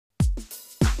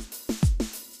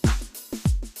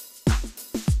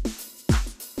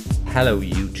Hello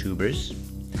YouTubers!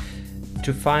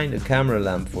 To find a camera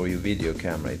lamp for your video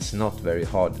camera, it's not very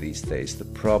hard these days. The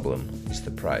problem is the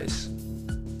price.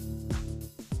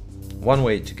 One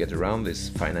way to get around this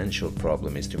financial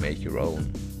problem is to make your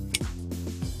own.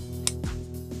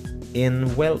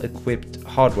 In well-equipped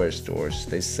hardware stores,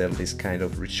 they sell this kind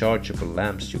of rechargeable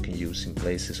lamps you can use in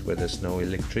places where there's no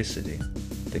electricity.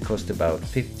 They cost about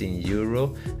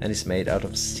 €15 and is made out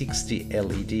of 60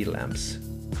 LED lamps.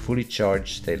 Fully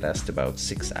charged, they last about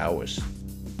 6 hours.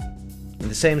 In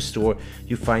the same store,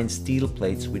 you find steel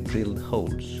plates with drilled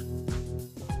holes.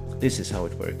 This is how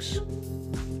it works.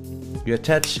 You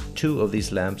attach 2 of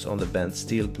these lamps on the bent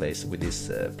steel plates with this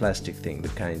plastic thing, the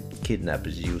kind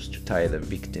kidnappers use to tie their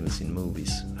victims in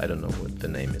movies. I don't know what the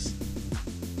name is.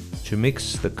 To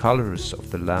mix the colors of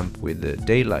the lamp with the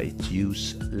daylight,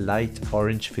 use light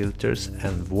orange filters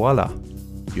and voila!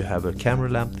 You have a camera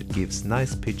lamp that gives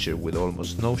nice picture with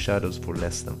almost no shadows for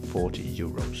less than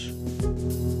 €40.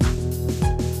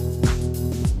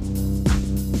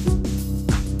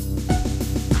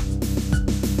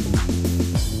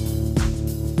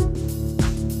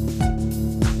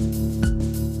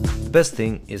 The best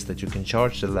thing is that you can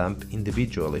charge the lamp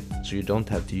individually, so you don't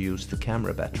have to use the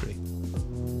camera battery.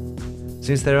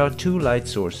 Since there are 2 light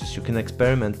sources, you can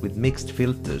experiment with mixed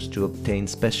filters to obtain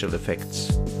special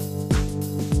effects.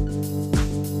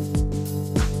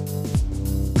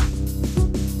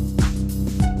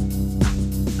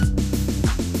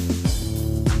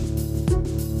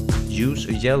 Use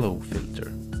a yellow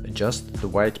filter, adjust the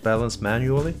white balance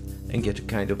manually and get a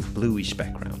kind of bluish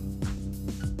background.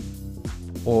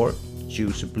 Or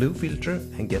choose a blue filter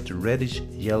and get a reddish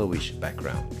yellowish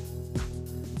background.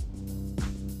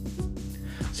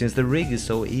 Since the rig is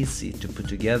so easy to put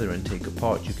together and take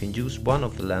apart, you can use one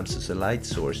of the lamps as a light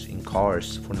source in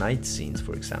cars for night scenes,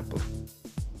 for example.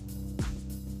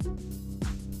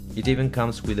 It even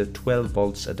comes with a 12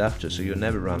 volts adapter, so you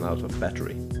never run out of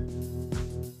battery.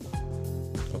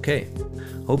 Okay,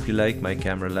 hope you like my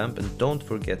camera lamp and don't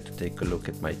forget to take a look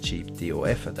at my cheap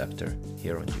DOF adapter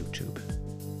here on YouTube.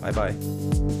 Bye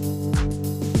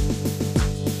bye!